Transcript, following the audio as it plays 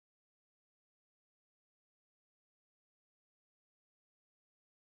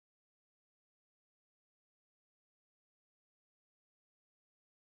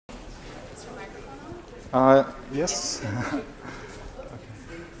Yes? Okay.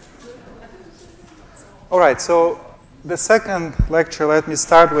 All right, so the second lecture, let me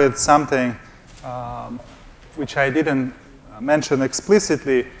start with something which I didn't mention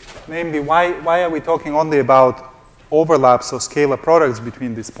explicitly, namely why are we talking only about overlaps or scalar products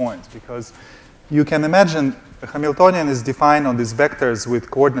between these points? Because you can imagine a Hamiltonian is defined on these vectors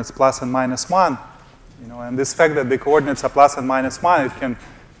with coordinates plus and minus 1. And this fact that the coordinates are plus and minus 1, it can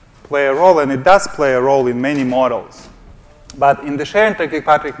play a role, and it does play a role in many models. But in the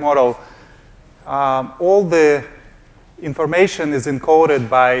Sherrington-Kirkpatrick model, all the information is encoded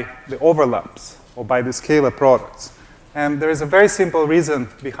by the overlaps or by the scalar products. And there is a very simple reason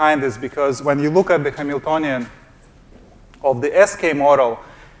behind this, because when you look at the Hamiltonian of the SK model,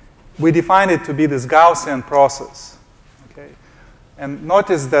 we define it to be this Gaussian process. Okay? And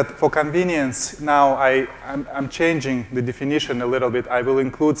notice that for convenience, now I'm changing the definition a little bit. I will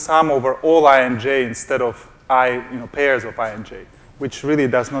include sum over all I and j instead of pairs of I and j, which really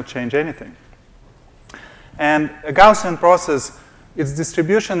does not change anything. And a Gaussian process, its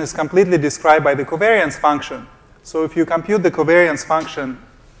distribution is completely described by the covariance function. So if you compute the covariance function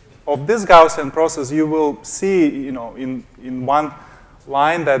of this Gaussian process, you will see in one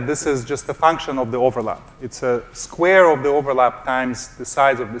line that this is just a function of the overlap. It's a square of the overlap times the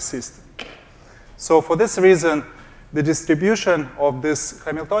size of the system. So for this reason, the distribution of this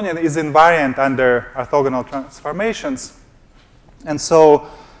Hamiltonian is invariant under orthogonal transformations. And so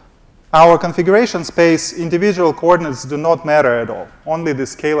our configuration space, individual coordinates do not matter at all. Only the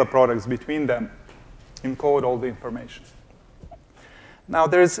scalar products between them encode all the information. Now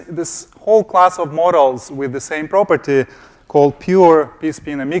there's this whole class of models with the same property called pure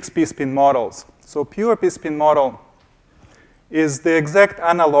p-spin and mixed p-spin models. So pure p-spin model is the exact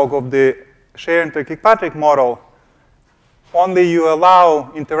analog of the Sherrington-Kirkpatrick model, only you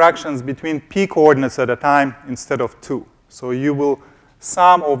allow interactions between p coordinates at a time instead of 2. So you will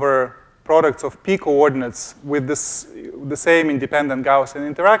sum over products of p coordinates with the same independent Gaussian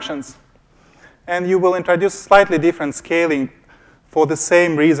interactions. And you will introduce slightly different scaling for the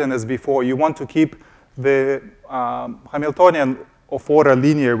same reason as before. You want to keep the Hamiltonian of order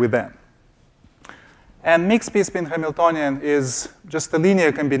linear with n. And mixed p-spin Hamiltonian is just a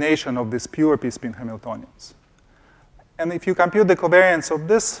linear combination of these pure p-spin Hamiltonians. And if you compute the covariance of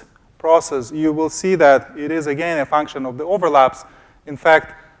this process, you will see that it is again a function of the overlaps. In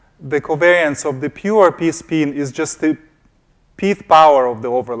fact, the covariance of the pure p-spin is just the pth power of the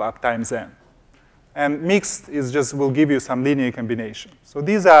overlap times n. And mixed will give you some linear combination. So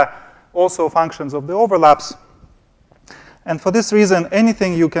these are also functions of the overlaps. And for this reason,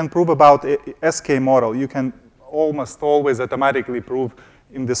 anything you can prove about a SK model, you can almost always automatically prove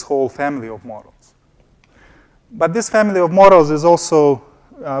in this whole family of models. But this family of models is also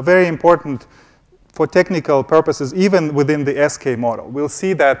very important for technical purposes, even within the SK model. We'll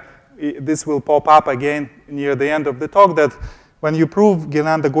see that this will pop up again near the end of the talk, that when you prove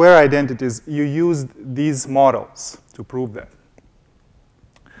Guérin-de-Guerre identities, you used these models to prove that.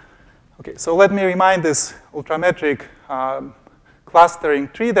 Okay, so let me remind this ultrametric clustering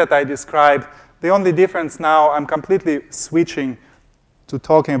tree that I described. The only difference now, I'm completely switching to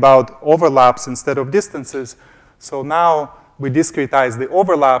talking about overlaps instead of distances. So now we discretize the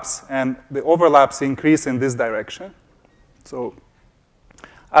overlaps, and the overlaps increase in this direction. So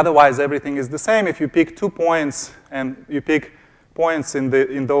otherwise, everything is the same. If you pick 2 points and you pick points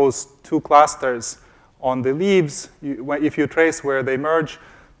in those 2 clusters on the leaves, if you trace where they merge,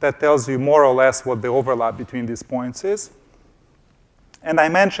 that tells you more or less what the overlap between these points is. And I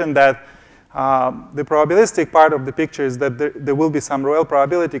mentioned that the probabilistic part of the picture is that there will be some Royal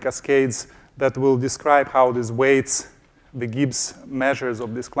probability cascades that will describe how these weights, the Gibbs measures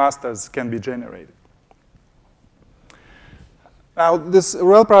of these clusters, can be generated. Now, this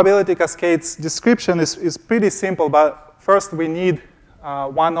Royal probability cascades description is pretty simple, but first we need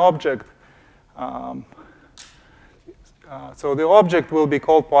one object. So the object will be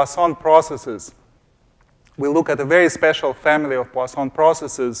called Poisson processes. We'll look at a very special family of Poisson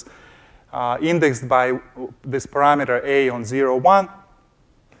processes indexed by this parameter A on 0, 1.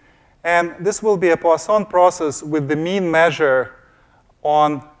 And this will be a Poisson process with the mean measure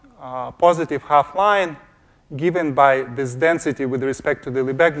on positive half line given by this density with respect to the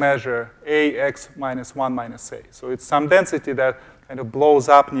Lebesgue measure, Ax minus 1 minus A. So it's some density that kind of blows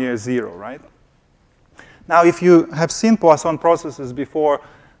up near 0, right? Now, if you have seen Poisson processes before,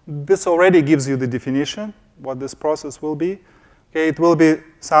 this already gives you the definition, what this process will be. Okay, it will be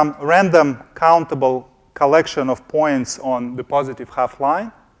some random countable collection of points on the positive half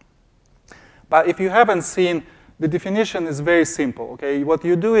line. But if you haven't seen, the definition is very simple. Okay, what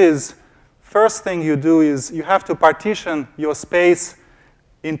you do is first thing you do is you have to partition your space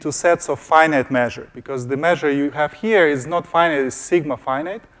into sets of finite measure, because the measure you have here is not finite, it's sigma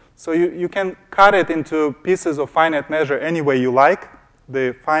finite. So you can cut it into pieces of finite measure any way you like.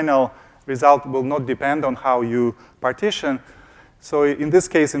 The final result will not depend on how you partition. So in this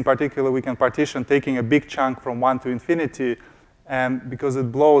case in particular, we can partition taking a big chunk from 1 to infinity, and because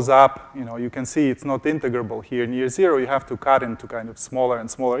it blows up, you can see it's not integrable here near 0. You have to cut into kind of smaller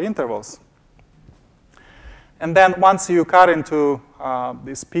and smaller intervals. And then once you cut into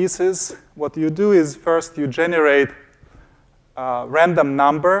these pieces, what you do is first you generate a random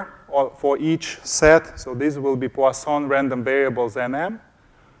number for each set. So these will be Poisson random variables nm,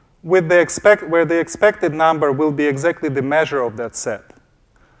 where the expected number will be exactly the measure of that set.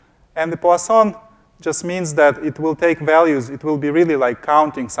 And the Poisson just means that it will take values. It will be really like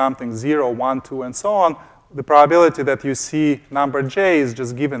counting something, 0, 1, 2, and so on. The probability that you see number j is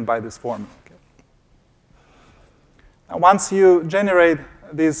just given by this formula. Okay. Now, once you generate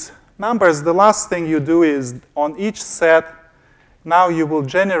these numbers, the last thing you do is on each set, now you will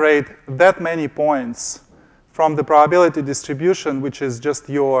generate that many points from the probability distribution, which is just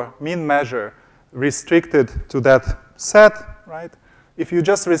your mean measure restricted to that set, right? If you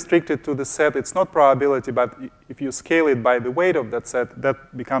just restrict it to the set, it's not probability, but if you scale it by the weight of that set,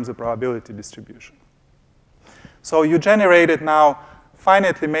 that becomes a probability distribution. So you generated now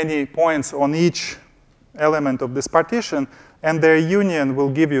finitely many points on each element of this partition, and their union will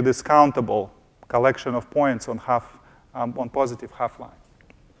give you this countable collection of points on positive half line.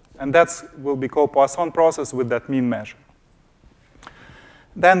 And that will be called Poisson process with that mean measure.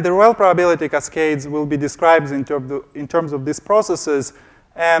 Then the Royal probability cascades will be described in terms of these processes,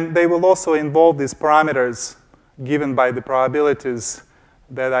 and they will also involve these parameters given by the probabilities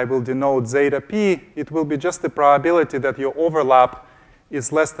that I will denote zeta p. It will be just the probability that your overlap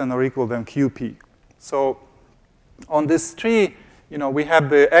is less than or equal than qp. So on this tree, we have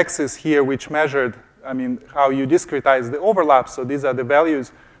the axis here which measured, how you discretize the overlap. So these are the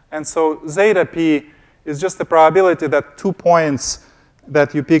values. And so zeta p is just the probability that 2 points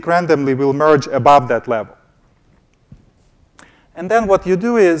that you pick randomly will merge above that level. And then what you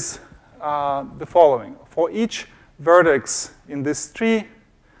do is the following. For each vertex in this tree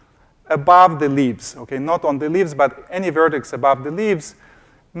above the leaves, okay, not on the leaves, but any vertex above the leaves,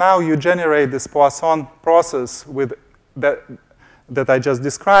 now you generate this Poisson process with that I just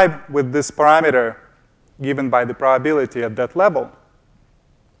described with this parameter given by the probability at that level.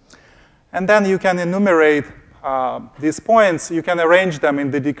 And then you can enumerate these points. You can arrange them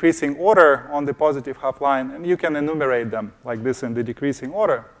in the decreasing order on the positive half line, and you can enumerate them like this in the decreasing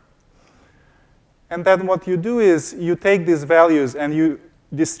order. And then what you do is you take these values and you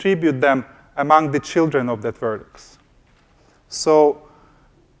distribute them among the children of that vertex. So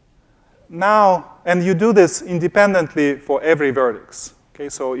now, and you do this independently for every vertex. Okay,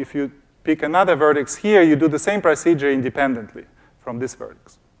 so if you pick another vertex here, you do the same procedure independently from this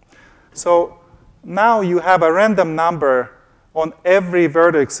vertex. So now you have a random number on every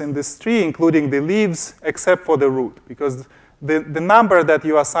vertex in this tree, including the leaves, except for the root, because the number that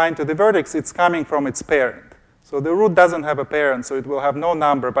you assign to the vertex, it's coming from its parent. So the root doesn't have a parent, so it will have no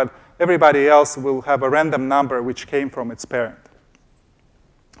number, but everybody else will have a random number which came from its parent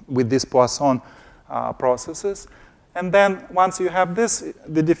with these Poisson processes. And then once you have this,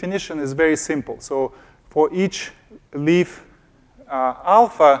 the definition is very simple. So for each leaf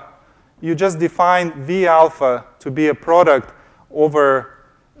alpha, you just define V alpha to be a product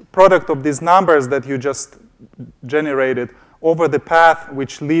of these numbers that you just generated over the path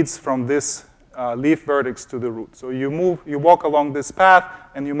which leads from this leaf vertex to the root. So you walk along this path,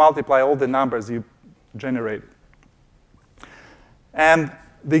 and you multiply all the numbers you generated. And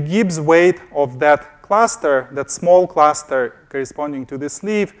the Gibbs weight of that cluster, that small cluster corresponding to this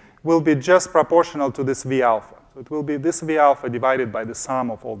leaf, will be just proportional to this V alpha. So it will be this V alpha divided by the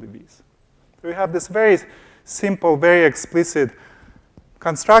sum of all the V's. So we have this very simple, very explicit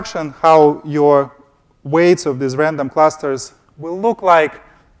construction how your weights of these random clusters will look like,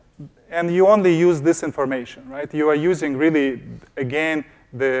 and you only use this information, right? You are using really, again,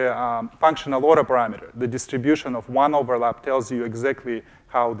 the functional order parameter. The distribution of one overlap tells you exactly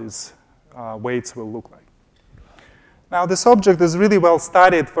how these weights will look like. Now, this object is really well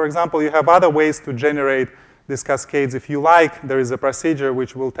studied. For example, you have other ways to generate these cascades. If you like, there is a procedure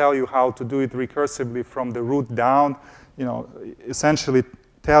which will tell you how to do it recursively from the root down, essentially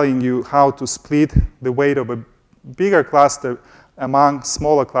telling you how to split the weight of a bigger cluster among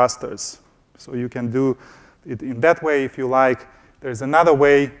smaller clusters. So you can do it in that way if you like. There's another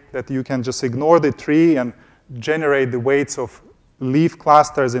way that you can just ignore the tree and generate the weights of leaf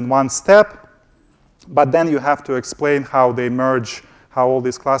clusters in one step, but then you have to explain how they merge, how all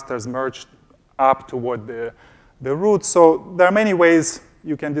these clusters merge up toward the root. So there are many ways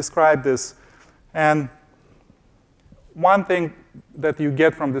you can describe this. And one thing that you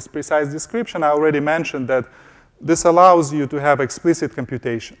get from this precise description, I already mentioned that this allows you to have explicit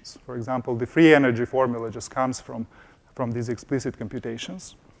computations. For example, the free energy formula just comes from these explicit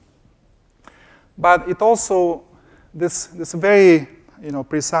computations. But it also, this very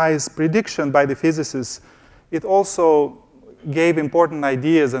precise prediction by the physicists, it also gave important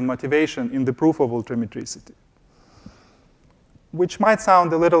ideas and motivation in the proof of ultrametricity, which might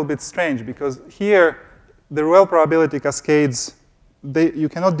sound a little bit strange because here the Ruel probability cascades, you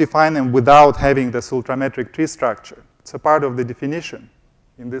cannot define them without having this ultrametric tree structure. It's a part of the definition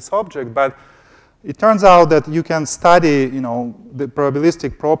in this object, but it turns out that you can study the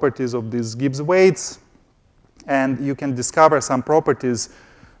probabilistic properties of these Gibbs weights, and you can discover some properties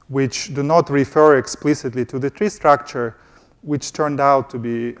which do not refer explicitly to the tree structure, which turned out to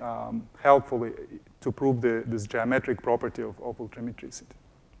be helpful to prove this geometric property of ultrametricity.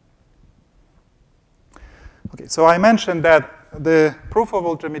 Okay, so I mentioned that the proof of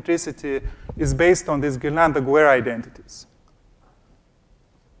ultrametricity is based on these Guirnand-Laguerre identities.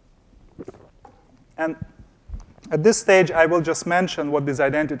 And at this stage, I will just mention what these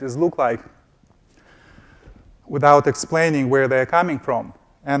identities look like without explaining where they're coming from.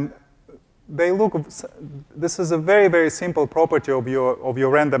 And they look, this is a very, very simple property of your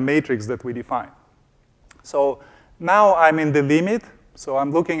random matrix that we define. So now I'm in the limit, so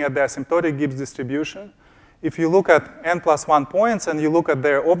I'm looking at the asymptotic Gibbs distribution. If you look at n+1 points and you look at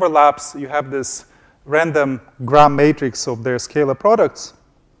their overlaps, you have this random gram matrix of their scalar products.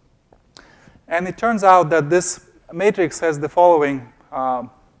 And it turns out that this matrix has the following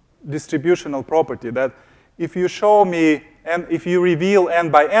distributional property, that if you show me, and if you reveal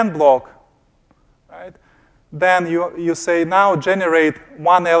n by n block, right, then you say now generate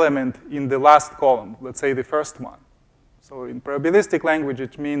one element in the last column, let's say the first one. So in probabilistic language,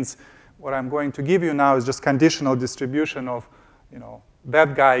 it means what I'm going to give you now is just conditional distribution of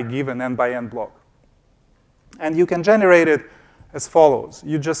that guy given n by n block. And you can generate it as follows.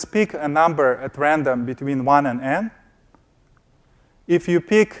 You just pick a number at random between 1 and n. If you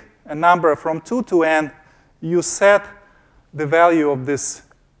pick a number from 2 to n, you set the value of this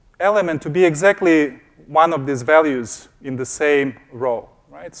element to be exactly one of these values in the same row,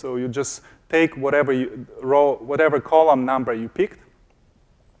 right? So you just take whatever column number you picked.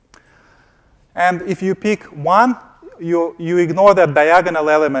 And if you pick 1, you ignore that diagonal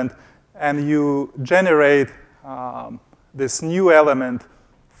element and you generate this new element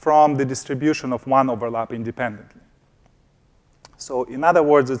from the distribution of one overlap independently. So in other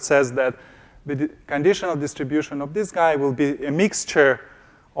words, it says that the conditional distribution of this guy will be a mixture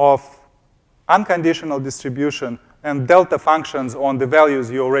of unconditional distribution and delta functions on the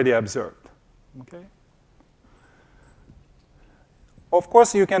values you already observed. Okay? Of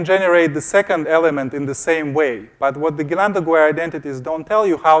course, you can generate the second element in the same way, but what the Guirnand-Laguerre identities don't tell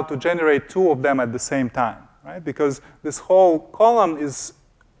you how to generate two of them at the same time, right? Because this whole column is,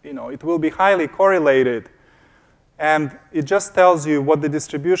 it will be highly correlated, and it just tells you what the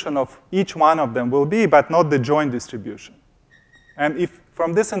distribution of each one of them will be, but not the joint distribution. And if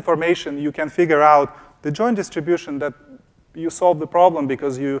from this information you can figure out the joint distribution, that you solve the problem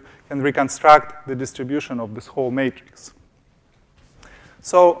because you can reconstruct the distribution of this whole matrix.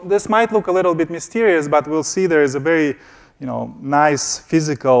 So this might look a little bit mysterious, but we'll see there is a very nice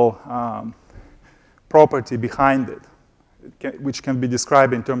physical property behind it, which can be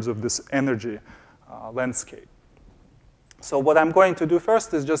described in terms of this energy landscape. So what I'm going to do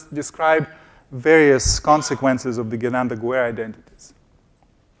first is just describe various consequences of the Guirnand-Laguerre identities.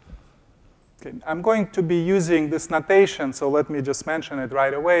 Okay, I'm going to be using this notation, so let me just mention it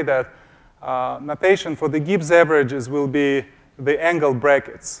right away, that notation for the Gibbs averages will be the angle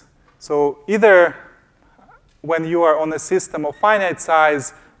brackets. So either when you are on a system of finite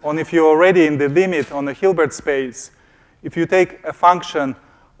size, or if you're already in the limit on a Hilbert space, if you take a function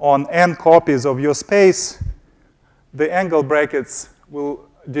on n copies of your space, the angle brackets will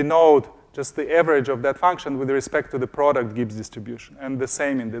denote just the average of that function with respect to the product Gibbs distribution, and the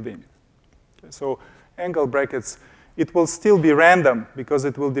same in the limit. Okay, so angle brackets, it will still be random because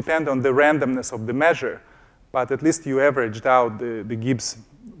it will depend on the randomness of the measure, but at least you averaged out the Gibbs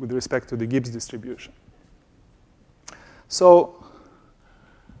with respect to the Gibbs distribution. So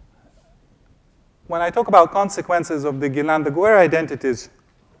when I talk about consequences of the Guirnand-Laguerre identities,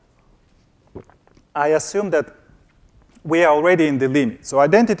 I assume that we are already in the limit. So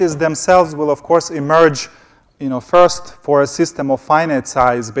identities themselves will, of course, emerge first for a system of finite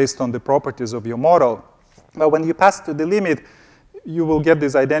size based on the properties of your model. But when you pass to the limit, you will get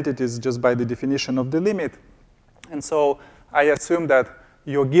these identities just by the definition of the limit. And so I assume that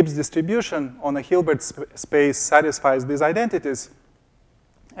your Gibbs distribution on a Hilbert space satisfies these identities.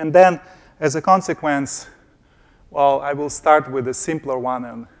 And then, as a consequence, well, I will start with a simpler one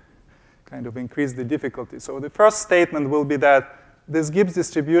and kind of increase the difficulty. So the first statement will be that this Gibbs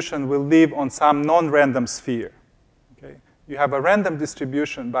distribution will live on some non-random sphere. Okay? You have a random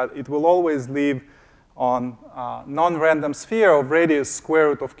distribution, but it will always live on a non-random sphere of radius square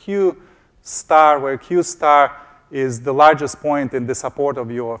root of q star, where q star is the largest point in the support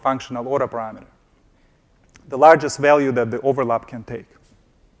of your functional autoparameter, the largest value that the overlap can take.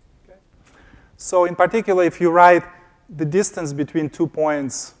 Okay? So in particular, if you write the distance between 2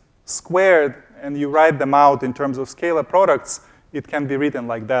 points squared and you write them out in terms of scalar products, it can be written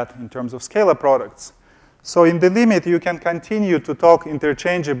like that in terms of scalar products. So in the limit, you can continue to talk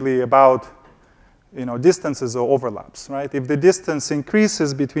interchangeably about distances or overlaps, right? If the distance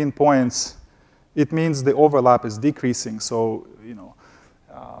increases between points, it means the overlap is decreasing. So, you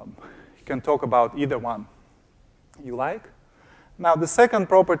can talk about either one you like. Now, the second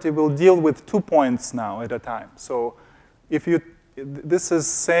property will deal with 2 points now at a time. So this is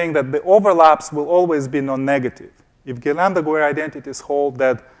saying that the overlaps will always be non-negative. If Guérin-Deguerre identities hold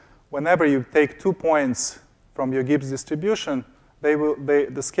that whenever you take 2 points from your Gibbs distribution,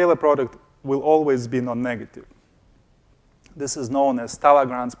 the scalar product will always be non-negative. This is known as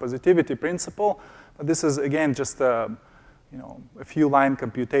Talagrand's positivity principle. But this is, again, just a few line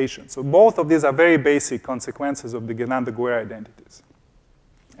computation. So both of these are very basic consequences of the Guérin-Deguerre identities.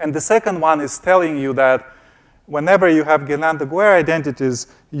 And the second one is telling you that whenever you have Guérin-Deguerre identities,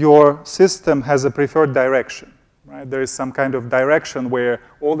 your system has a preferred direction. Right? There is some kind of direction where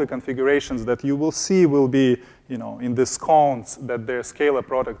all the configurations that you will see will be in these cones, that their scalar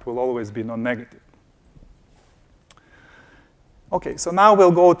product will always be non-negative. Okay, so now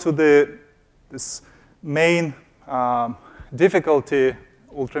we'll go to this main difficulty,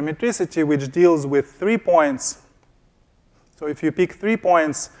 ultrametricity, which deals with 3 points. So if you pick 3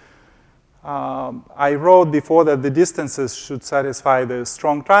 points, I wrote before that the distances should satisfy the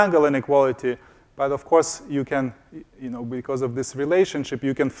strong triangle inequality. But of course, you can, because of this relationship,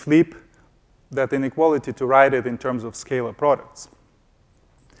 you can flip that inequality to write it in terms of scalar products.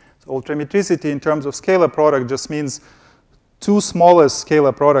 So ultrametricity in terms of scalar product just means 2 smallest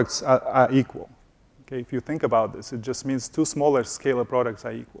scalar products are equal. Okay, if you think about this, it just means 2 smaller scalar products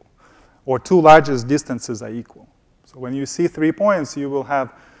are equal, or 2 largest distances are equal. So when you see 3 points, you will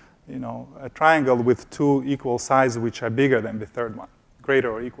have, a triangle with 2 equal sides which are bigger than the third one,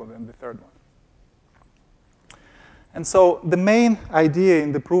 greater or equal than the third one. And so the main idea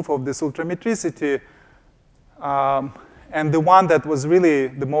in the proof of this ultrametricity, and the one that was really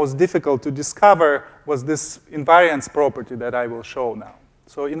the most difficult to discover, was this invariance property that I will show now.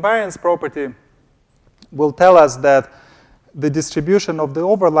 So invariance property will tell us that the distribution of the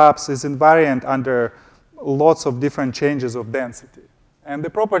overlaps is invariant under lots of different changes of density. And the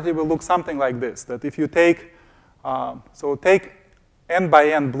property will look something like this, that if you take, take n by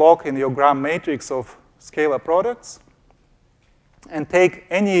n block in your Gram matrix of scalar products, and take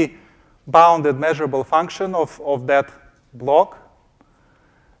any bounded measurable function of that block,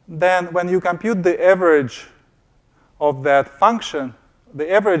 then when you compute the average of that function,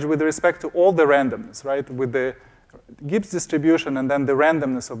 the average with respect to all the randomness, right, with the Gibbs distribution and then the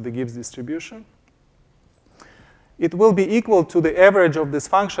randomness of the Gibbs distribution, it will be equal to the average of this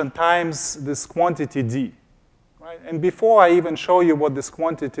function times this quantity d. Right? And before I even show you what this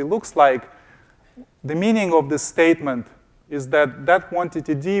quantity looks like, the meaning of this statement is that that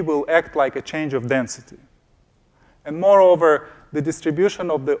quantity d will act like a change of density. And moreover, the distribution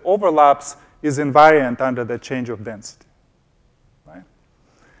of the overlaps is invariant under the change of density. Right?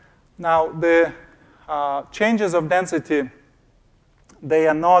 Now, the changes of density, they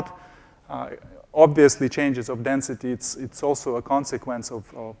are not obviously changes of density. It's also a consequence of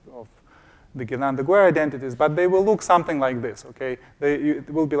the Guérin-Deguerre identities, but they will look something like this, okay? It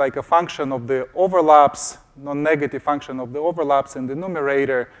will be like a function of the overlaps, non-negative function of the overlaps in the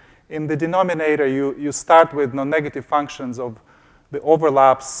numerator. In the denominator, you start with non-negative functions of the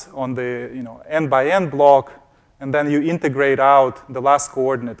overlaps on the n by n block, and then you integrate out the last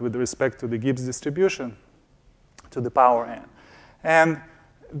coordinate with respect to the Gibbs distribution to the power n. And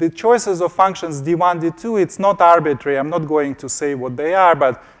the choices of functions d1, d2, it's not arbitrary. I'm not going to say what they are,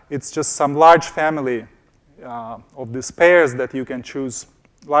 but it's just some large family of these pairs that you can choose,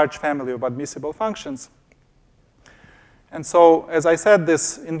 large family of admissible functions. And so, as I said,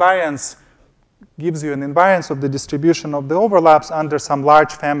 this invariance gives you an invariance of the distribution of the overlaps under some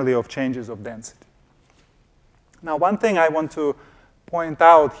large family of changes of density. Now, one thing I want to point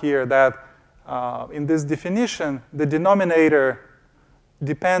out here that in this definition, the denominator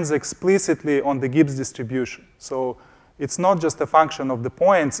depends explicitly on the Gibbs distribution. So it's not just a function of the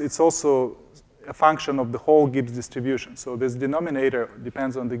points, it's also a function of the whole Gibbs distribution. So this denominator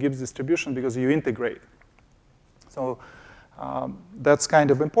depends on the Gibbs distribution because you integrate. So that's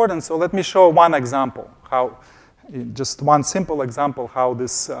kind of important. So let me show one example, just one simple example, how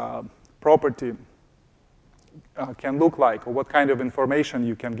this property can look like, or what kind of information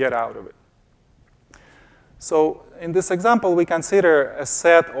you can get out of it. So in this example, we consider a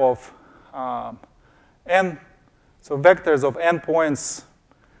set of n, so vectors of n points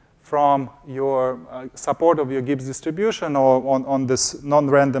from your support of your Gibbs distribution or on this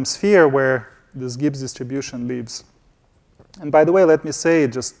non-random sphere where this Gibbs distribution lives. And by the way, let me say,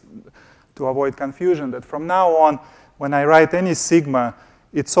 just to avoid confusion, that from now on, when I write any sigma,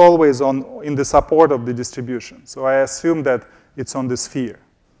 it's always in the support of the distribution. So I assume that it's on the sphere.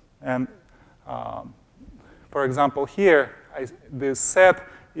 And for example, here, this set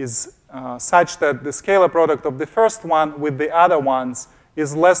is such that the scalar product of the first one with the other ones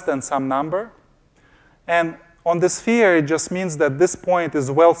is less than some number. And on the sphere, it just means that this point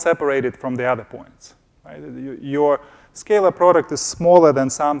is well separated from the other points. Right? Your scalar product is smaller than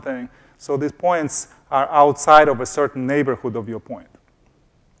something, so these points are outside of a certain neighborhood of your point.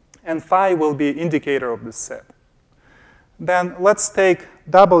 And phi will be indicator of this set. Then let's take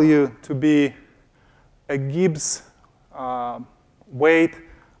W to be a Gibbs weight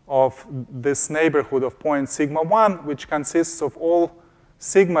of this neighborhood of point sigma 1, which consists of all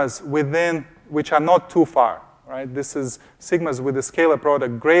sigmas within, which are not too far. Right? This is sigmas with a scalar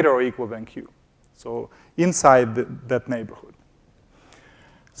product greater or equal than Q. So inside that neighborhood.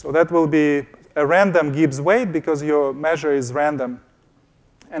 So that will be a random Gibbs weight because your measure is random.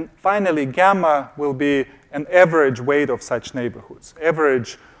 And finally, gamma will be an average weight of such neighborhoods,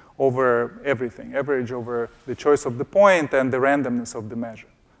 average over everything, average over the choice of the point and the randomness of the measure,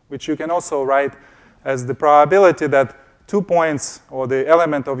 which you can also write as the probability that 2 points or the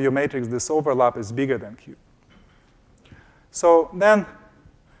element of your matrix, this overlap, is bigger than Q. So then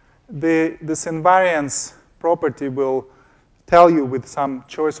this invariance property will tell you with some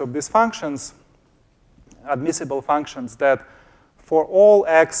choice of these functions, admissible functions, that for all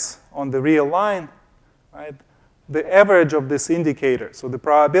x on the real line, right, the average of this indicator, so the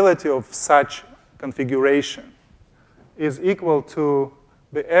probability of such configuration, is equal to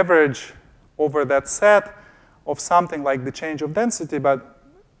the average over that set of something like the change of density. But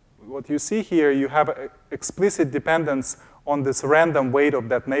what you see here, you have an explicit dependence on this random weight of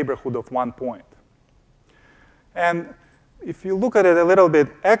that neighborhood of 1 point. And if you look at it a little bit,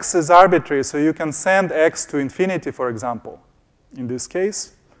 x is arbitrary, so you can send x to infinity, for example, in this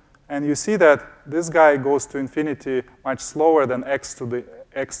case. And you see that this guy goes to infinity much slower than x to the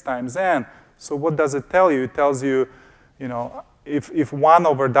x times n. So what does it tell you? It tells you, if 1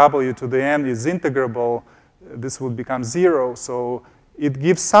 over w to the n is integrable, this would become 0. So it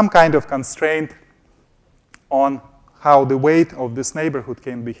gives some kind of constraint on how the weight of this neighborhood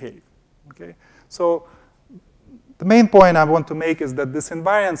can behave. Okay? So the main point I want to make is that this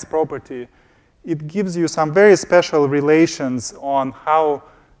invariance property, it gives you some very special relations on how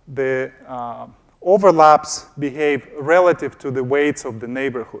the overlaps behave relative to the weights of the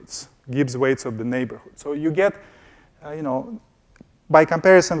neighborhoods, Gibbs weights of the neighborhood. So you get, by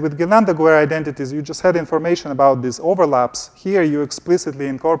comparison with Guirnand-Guerre identities, you just had information about these overlaps. Here you explicitly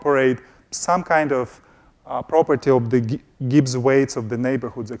incorporate some kind of property of the Gibbs weights of the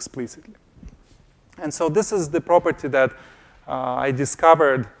neighborhoods explicitly. And so this is the property that I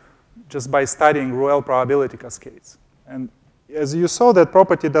discovered just by studying Ruel probability cascades. And as you saw, that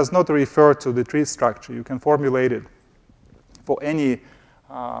property does not refer to the tree structure. You can formulate it for any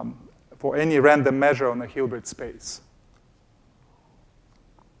random measure on a Hilbert space.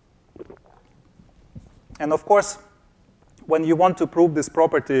 And of course, when you want to prove this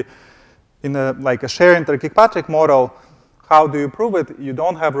property in like a Sherrington-Kirkpatrick model, how do you prove it? You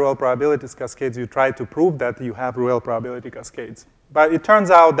don't have Ruel probability cascades. You try to prove that you have Ruel probability cascades. But it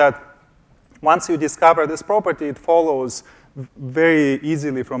turns out that once you discover this property, it follows very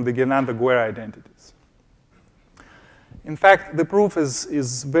easily from the Guirnand-Guerre identities. In fact, the proof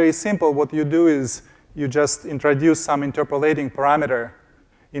is very simple. What you do is you just introduce some interpolating parameter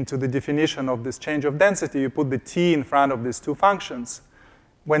into the definition of this change of density. You put the t in front of these two functions.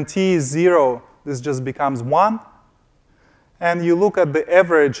 When t is 0, this just becomes 1. And you look at the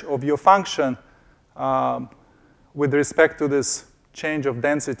average of your function with respect to this change of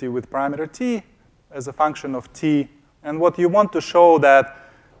density with parameter t, as a function of t. And what you want to show that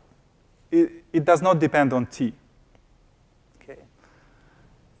it does not depend on t. Okay.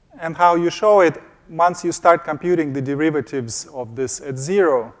 And how you show it, once you start computing the derivatives of this at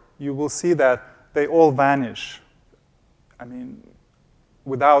 0, you will see that they all vanish. I mean,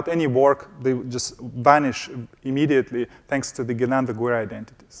 without any work, they just vanish immediately thanks to the Guérin-Weguer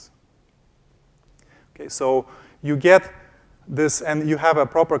identities. Okay, so you get this, and you have a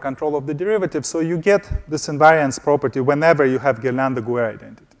proper control of the derivative, so you get this invariance property whenever you have Guérin-Weguer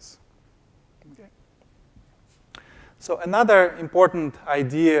identities. Okay. So another important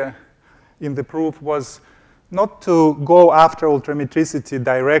idea in the proof was not to go after ultrametricity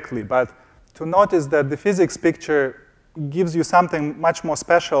directly, but to notice that the physics picture gives you something much more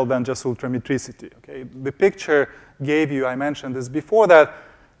special than just ultrametricity. Okay? The picture gave you, I mentioned this before, that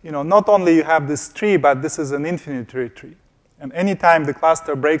not only you have this tree, but this is an infinitary tree. And anytime the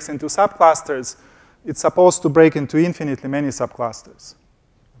cluster breaks into subclusters, it's supposed to break into infinitely many subclusters.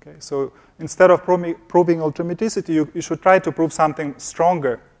 Okay? So instead of proving ultrametricity, you should try to prove something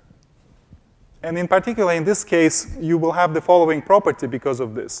stronger. And in particular, in this case, you will have the following property because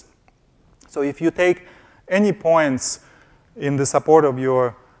of this. So if you take any points in the support of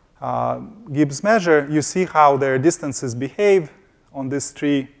your Gibbs measure, you see how their distances behave on this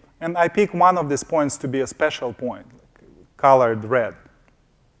tree. And I pick one of these points to be a special point, like colored red.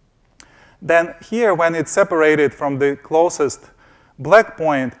 Then here, when it's separated from the closest black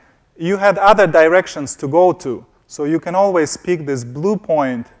point, you had other directions to go to. So you can always pick this blue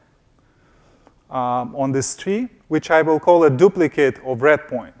point on this tree, which I will call a duplicate of red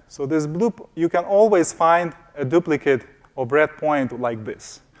point. So this blue, you can always find a duplicate of red point like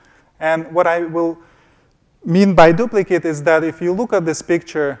this. And what I will mean by duplicate is that if you look at this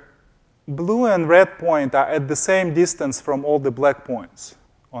picture, blue and red point are at the same distance from all the black points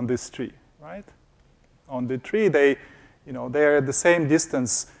on this tree, right? On the tree, they're at the same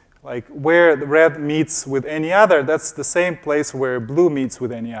distance, like where the red meets with any other, that's the same place where blue meets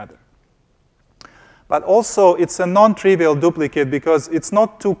with any other. But also, it's a non-trivial duplicate because it's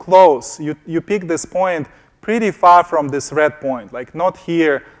not too close. You pick this point pretty far from this red point, like not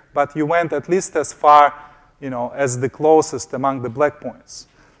here, but you went at least as far as the closest among the black points.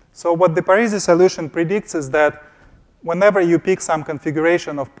 So what the Parisi solution predicts is that whenever you pick some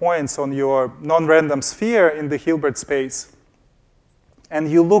configuration of points on your non-random sphere in the Hilbert space, and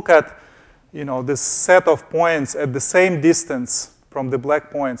you look at this set of points at the same distance from the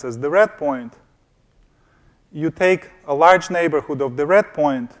black points as the red point, you take a large neighborhood of the red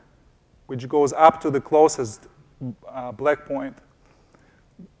point, which goes up to the closest black point.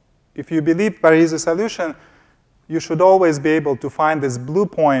 If you believe Parisi solution, you should always be able to find this blue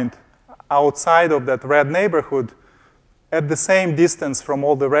point outside of that red neighborhood at the same distance from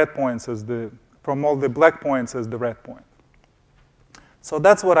all the red points from all the black points as the red point. So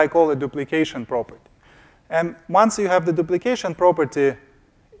that's what I call a duplication property. And once you have the duplication property,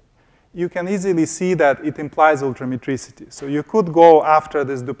 you can easily see that it implies ultrametricity. So you could go after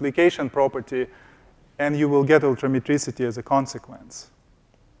this duplication property, and you will get ultrametricity as a consequence.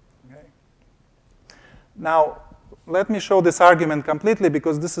 Okay. Now, let me show this argument completely,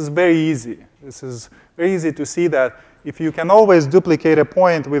 because this is very easy. This is very easy to see that if you can always duplicate a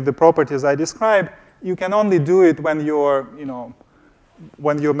point with the properties I described, you can only do it when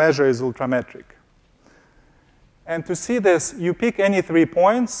when your measure is ultrametric. And to see this, you pick any 3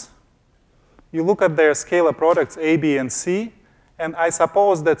 points. You look at their scalar products, A, B, and C, and I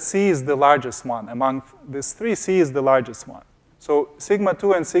suppose that C is the largest one. Among these 3, C is the largest one. So sigma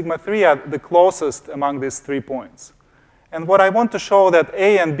 2 and sigma 3 are the closest among these 3 points. And what I want to show that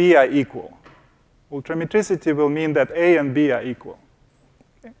A and B are equal. Ultrametricity will mean that A and B are equal.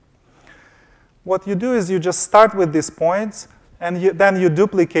 Okay. What you do is you just start with these points, and then you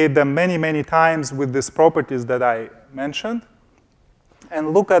duplicate them many, many times with these properties that I mentioned,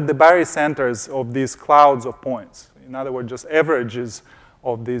 and look at the barycenters of these clouds of points. In other words, just averages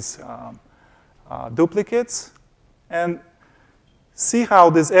of these duplicates, and see how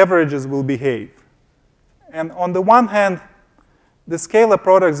these averages will behave. And on the one hand, the scalar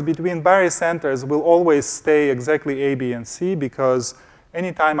products between barycenters will always stay exactly A, B, and C, because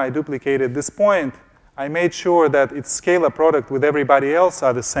anytime I duplicated this point, I made sure that its scalar product with everybody else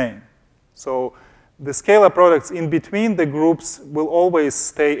are the same. So the scalar products in between the groups will always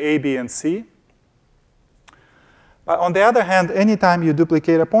stay A, B, and C. But on the other hand, anytime you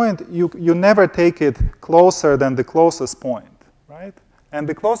duplicate a point, you never take it closer than the closest point, right? And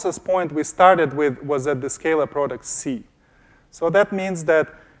the closest point we started with was at the scalar product C. So that means that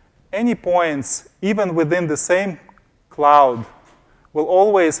any points, even within the same cloud, will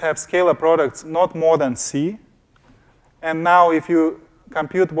always have scalar products not more than C. And now if you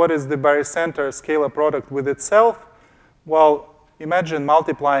compute what is the barycenter scalar product with itself, well, imagine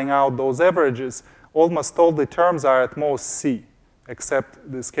multiplying out those averages. Almost all the terms are at most C,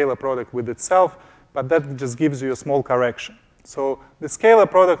 except the scalar product with itself, but that just gives you a small correction. So the scalar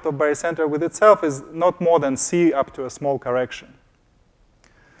product of barycenter with itself is not more than C up to a small correction.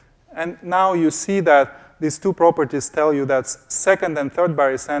 And now you see that these two properties tell you that second and third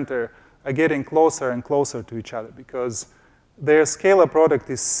barycenter are getting closer and closer to each other because their scalar product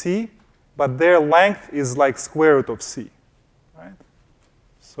is C, but their length is like square root of C, right?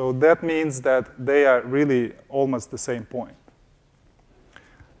 So that means that they are really almost the same point.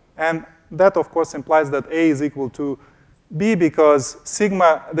 And that, of course, implies that A is equal to B because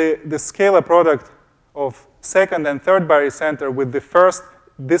sigma, the scalar product of second and third barycenter with the first,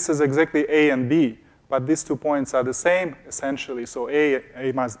 this is exactly A and B, but these 2 points are the same, essentially, so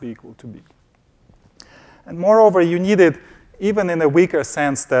A must be equal to B. And moreover, you need it, even in a weaker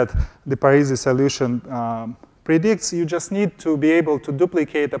sense that the Parisi solution predicts, you just need to be able to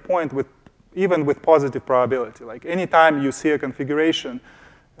duplicate a point even with positive probability. Like anytime you see a configuration,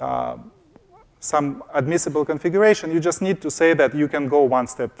 some admissible configuration, you just need to say that you can go one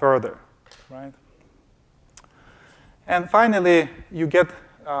step further, right? And finally, you get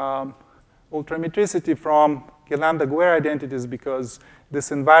ultrametricity from Ghirlanda-Guerre identities because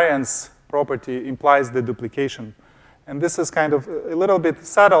this invariance property implies the duplication. And this is kind of a little bit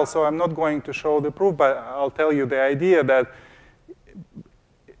subtle, so I'm not going to show the proof, but I'll tell you the idea that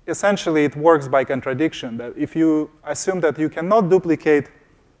essentially it works by contradiction, that if you assume that you cannot duplicate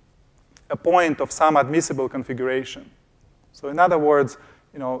a point of some admissible configuration. So in other words,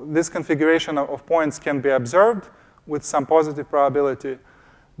 this configuration of points can be observed with some positive probability,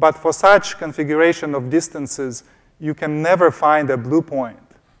 but for such configuration of distances, you can never find a blue point,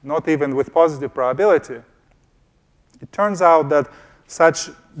 not even with positive probability. It turns out that such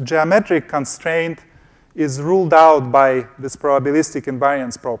geometric constraint is ruled out by this probabilistic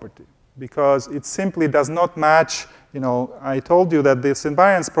invariance property because it simply does not match. I told you that this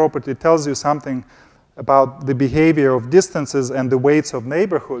invariance property tells you something about the behavior of distances and the weights of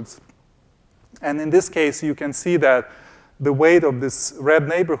neighborhoods. And in this case, you can see that the weight of this red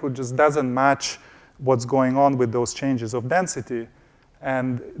neighborhood just doesn't match what's going on with those changes of density.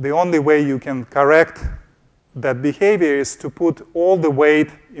 And the only way you can correct that behavior is to put all the weight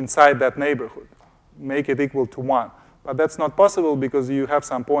inside that neighborhood, make it equal to 1. But that's not possible because you have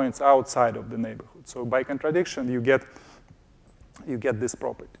some points outside of the neighborhood. So by contradiction, you get this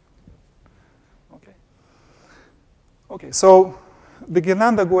property. Okay, so the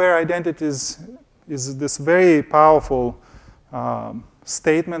Ghirlanda-Guerre identities is this very powerful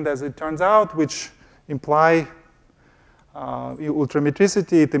statement, as it turns out, which imply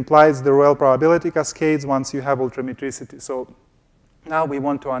ultrametricity. It implies the Royal probability cascades once you have ultrametricity. So now we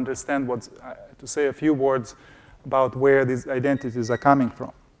want to understand to say a few words about where these identities are coming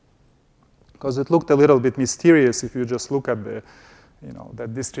from. Because it looked a little bit mysterious if you just look at the,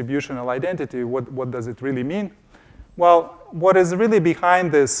 that distributional identity. What does it really mean? Well, what is really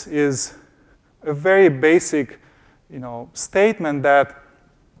behind this is a very basic, statement that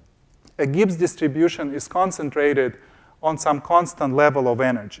a Gibbs distribution is concentrated on some constant level of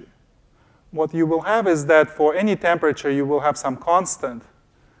energy. What you will have is that for any temperature, you will have some constant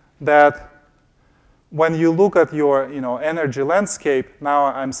that when you look at your energy landscape, now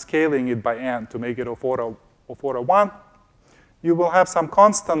I'm scaling it by n to make it of order 1, you will have some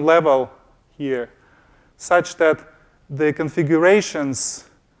constant level here such that the configurations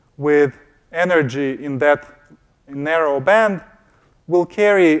with energy in that narrow band will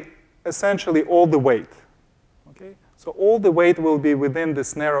carry essentially all the weight. Okay? So all the weight will be within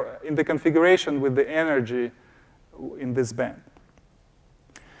this in the configuration with the energy in this band.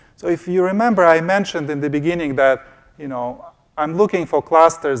 So if you remember, I mentioned in the beginning that I'm looking for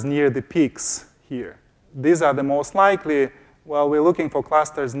clusters near the peaks here. These are the most likely. Well, we're looking for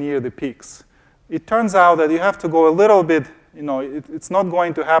clusters near the peaks. It turns out that you have to go a little bit, it's not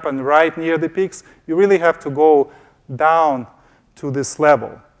going to happen right near the peaks. You really have to go down to this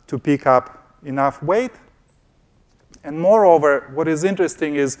level to pick up enough weight. And moreover, what is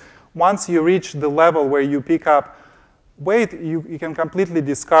interesting is once you reach the level where you pick up weight, you can completely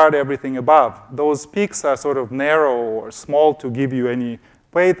discard everything above. Those peaks are sort of narrow or small to give you any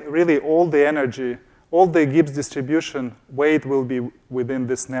weight. Really, all the energy, all the Gibbs distribution weight will be within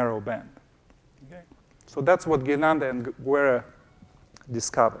this narrow band. Okay? So that's what Ghirlanda and Guerre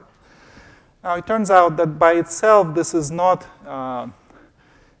discovered. Now, it turns out that by itself, this is not,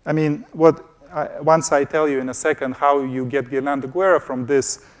 what once I tell you in a second how you get Guirlande-Guerra from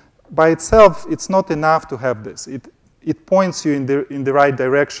this, by itself, it's not enough to have this. It points you in the right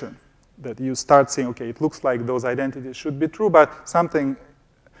direction, that you start saying, okay, it looks like those identities should be true, but something,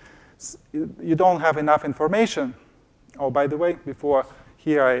 you don't have enough information. Oh, by the way, before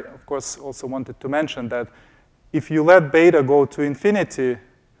here, I, of course, also wanted to mention that if you let beta go to infinity,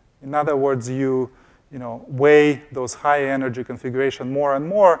 in other words, you weigh those high energy configuration more and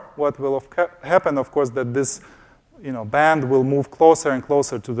more, what will happen, of course, that this band will move closer and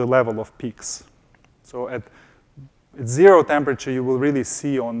closer to the level of peaks. So at zero temperature, you will really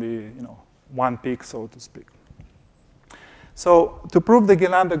see only 1 peak, so to speak. So to prove the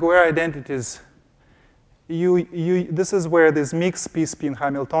Guirlande-Guerra identities, this is where this mixed p-spin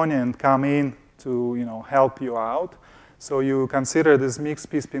Hamiltonian come in to help you out. So you consider these mixed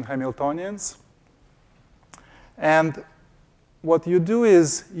p-spin Hamiltonians. And what you do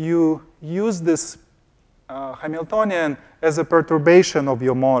is you use this Hamiltonian as a perturbation of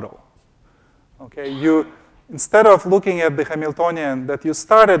your model. Okay, instead of looking at the Hamiltonian that you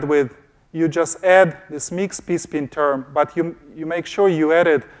started with, you just add this mixed p-spin term, but you make sure you add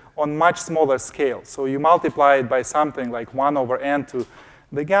it on much smaller scale. So you multiply it by something like 1 over n to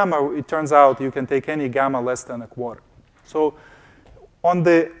the gamma. It turns out you can take any gamma less than a quarter. So on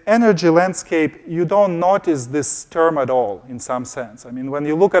the energy landscape, you don't notice this term at all in some sense. I mean, when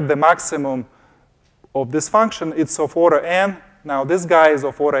you look at the maximum of this function, it's of order n. Now, this guy is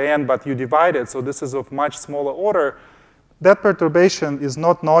of order n, but you divide it, so this is of much smaller order. That perturbation is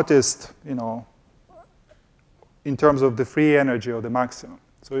not noticed, in terms of the free energy or the maximum.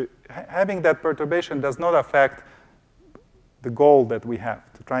 So having that perturbation does not affect the goal that we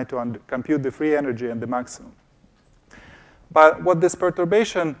have, to try to compute the free energy and the maximum. But what this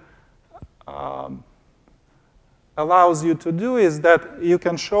perturbation allows you to do is that you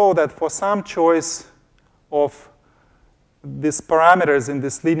can show that for some choice of these parameters in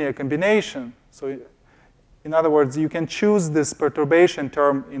this linear combination, so in other words, you can choose this perturbation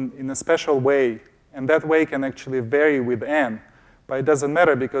term in a special way, and that way can actually vary with n. But it doesn't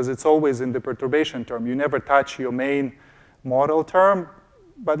matter because it's always in the perturbation term. You never touch your main model term,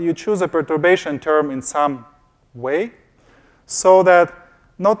 but you choose a perturbation term in some way, so that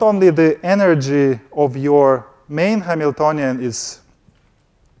not only the energy of your main Hamiltonian is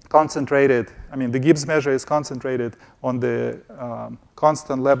concentrated, I mean, the Gibbs measure is concentrated on the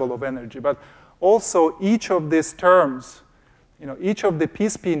constant level of energy, but also each of these terms, each of the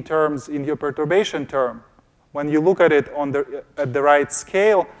p-spin terms in your perturbation term, when you look at it at the right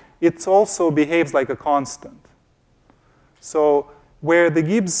scale, it also behaves like a constant. So where the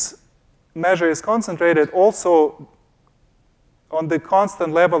Gibbs measure is concentrated, also on the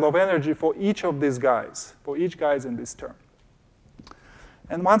constant level of energy for each of these guys, for each guys in this term.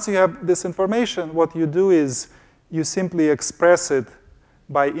 And once you have this information, what you do is you simply express it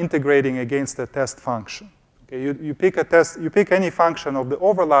by integrating against a test function. Okay, you pick a test, you pick any function of the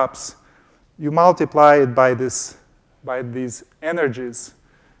overlaps, you multiply it by these energies,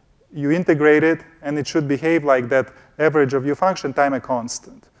 you integrate it, and it should behave like that average of your function time a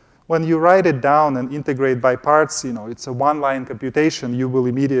constant. When you write it down and integrate by parts, it's a one-line computation, you will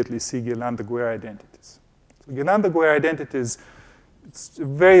immediately see Guirlande-Guerra identities. So Guirlande-Guerra identities, it's a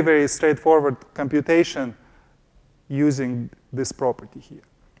very, very straightforward computation using this property here.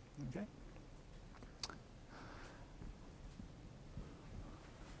 Okay?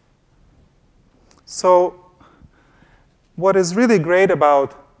 So what is really great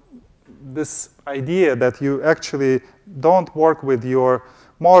about this idea that you actually don't work with your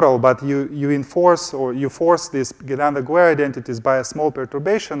model, but you enforce or you force these Guirlande-Guerra identities by a small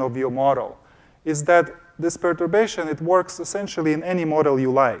perturbation of your model, is that this perturbation, it works essentially in any model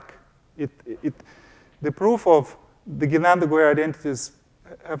you like. The proof of the Guirlande-Guerra identities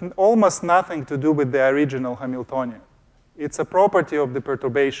have almost nothing to do with the original Hamiltonian. It's a property of the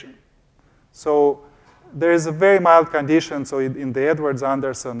perturbation. So there is a very mild condition, so in the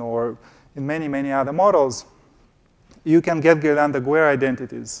Edwards-Anderson or in many, many other models, you can get Guirlande-Guerra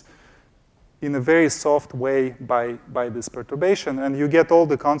identities in a very soft way by this perturbation, and you get all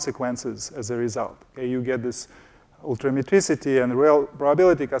the consequences as a result. Okay, you get this ultrametricity and real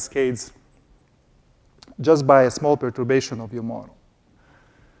probability cascades just by a small perturbation of your model.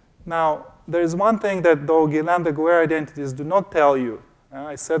 Now, there is one thing that though Guirlande-Guerra identities do not tell you.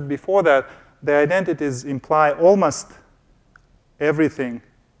 I said before that the identities imply almost everything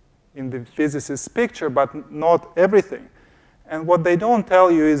in the physicist's picture, but not everything. And what they don't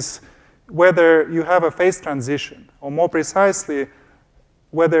tell you is whether you have a phase transition, or more precisely,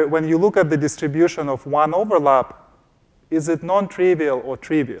 whether when you look at the distribution of one overlap, is it non-trivial or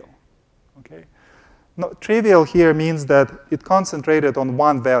trivial? Okay? No, trivial here means that it concentrated on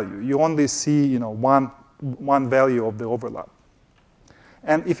one value. You only see one value of the overlap.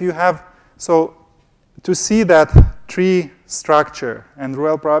 And if you have, so to see that tree structure and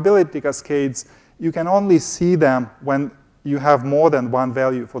Ruel probability cascades, you can only see them when you have more than one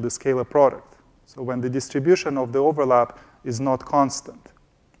value for the scalar product. So when the distribution of the overlap is not constant.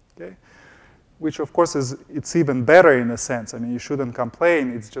 Okay? Which of course it's even better in a sense. I mean, you shouldn't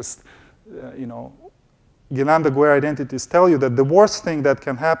complain. It's just, Guillain-Guerre identities tell you that the worst thing that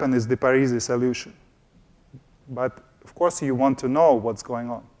can happen is the Parisi solution. But of course you want to know what's going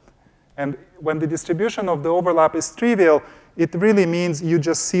on. And when the distribution of the overlap is trivial, it really means you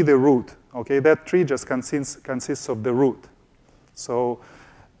just see the root. Okay, that tree just consists of the root. So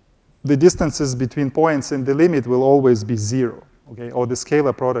the distances between points in the limit will always be 0. Okay, or the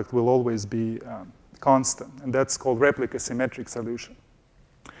scalar product will always be constant. And that's called replica symmetric solution.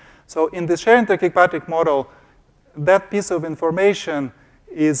 So in the Sherrington-Kirkpatrick model, that piece of information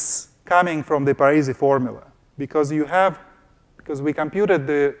is coming from the Parisi formula. Because we computed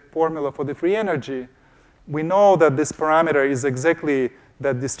the formula for the free energy, we know that this parameter is exactly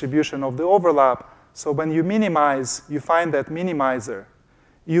that distribution of the overlap. So when you minimize, you find that minimizer.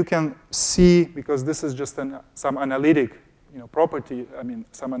 You can see, because this is just some analytic property,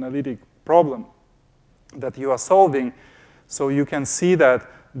 some analytic problem that you are solving. So you can see that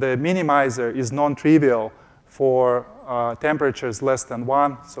the minimizer is non-trivial for temperatures less than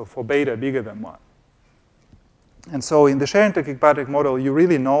 1, so for beta bigger than 1. And so in the Sherrington-Kirkpatrick model, you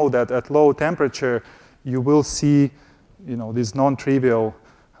really know that at low temperature, you will see this non-trivial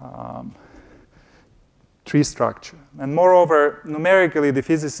tree structure. And moreover, numerically, the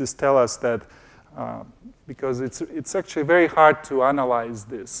physicists tell us that because it's actually very hard to analyze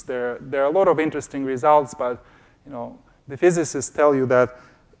this. There are a lot of interesting results, but the physicists tell you that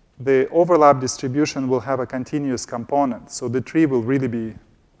the overlap distribution will have a continuous component. So the tree will really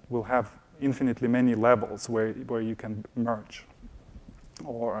will have infinitely many levels where you can merge,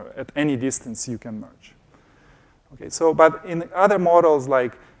 or at any distance you can merge. Okay, so but in other models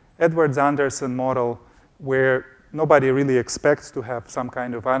like Edwards-Anderson model, where nobody really expects to have some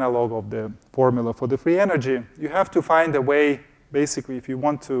kind of analog of the formula for the free energy, you have to find a way, basically, if you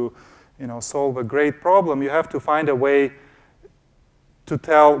want to solve a great problem, you have to find a way to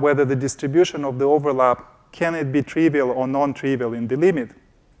tell whether the distribution of the overlap, can it be trivial or non-trivial in the limit?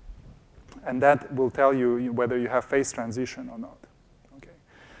 And that will tell you whether you have phase transition or not. Okay.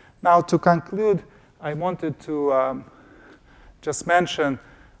 Now, to conclude, I wanted to just mention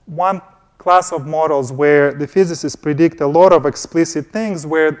one class of models where the physicists predict a lot of explicit things,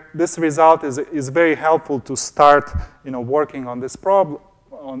 where this result is very helpful to start working on this problem,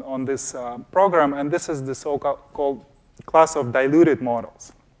 on this program, and this is the so-called class of diluted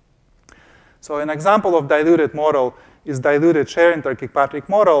models. So an example of diluted model is diluted Sherrington-Kirkpatrick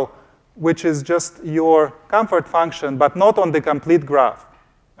model, which is just your comfort function, but not on the complete graph,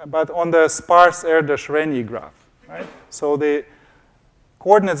 but on the sparse Erdős-Renyi graph. Right? So the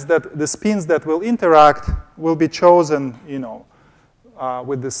coordinates the spins that will interact will be chosen,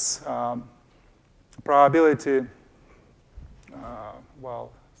 with this probability.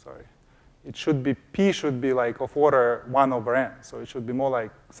 It should be, P should be like of order 1 over n. So it should be more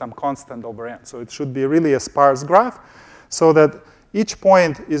like some constant over n. So it should be really a sparse graph, so that each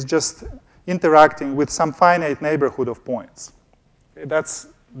point is just interacting with some finite neighborhood of points. Okay, that's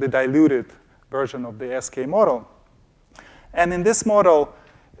the diluted version of the SK model. And in this model,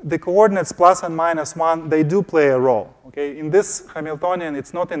 the coordinates plus and minus 1, they do play a role. Okay? In this Hamiltonian,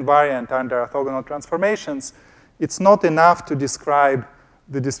 it's not invariant under orthogonal transformations. It's not enough to describe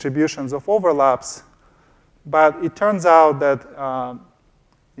the distributions of overlaps. But it turns out that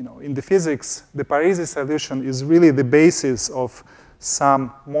in the physics, the Parisi solution is really the basis of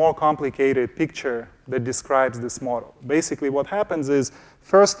some more complicated picture that describes this model. Basically, what happens is,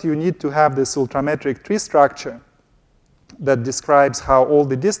 first you need to have this ultrametric tree structure that describes how all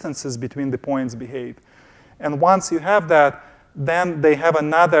the distances between the points behave. And once you have that, then they have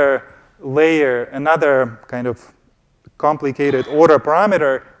another layer, another kind of complicated order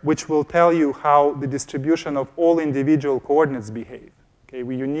parameter, which will tell you how the distribution of all individual coordinates behave. Okay,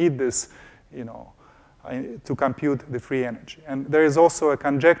 you need this, to compute the free energy. And there is also a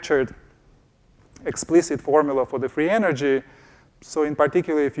conjectured explicit formula for the free energy. So in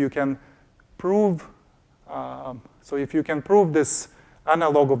particular, if you can prove, this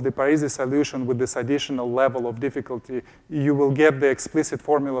analog of the Parisi solution with this additional level of difficulty, you will get the explicit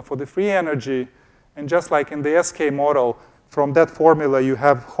formula for the free energy. And just like in the SK model, from that formula, you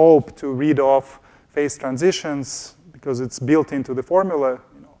have hope to read off phase transitions because it's built into the formula.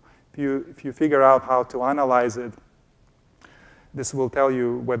 If you figure out how to analyze it, this will tell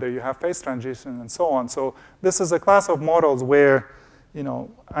you whether you have phase transition and so on. So this is a class of models where,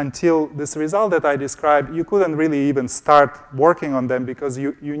 until this result that I described, you couldn't really even start working on them because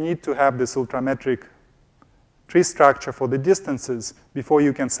you need to have this ultrametric tree structure for the distances before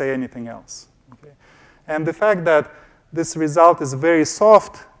you can say anything else. Okay? And the fact that this result is very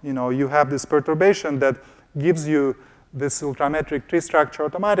soft, you have this perturbation that gives you this ultrametric tree structure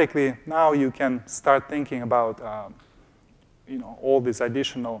automatically, now you can start thinking about all these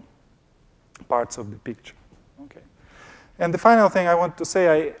additional parts of the picture. Okay. And the final thing I want to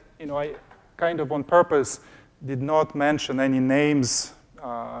say, I kind of on purpose did not mention any names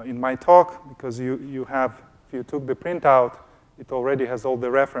in my talk because you have, if you took the printout, it already has all the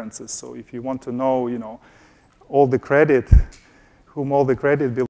references. So if you want to know, all the credit, whom all the credit belongs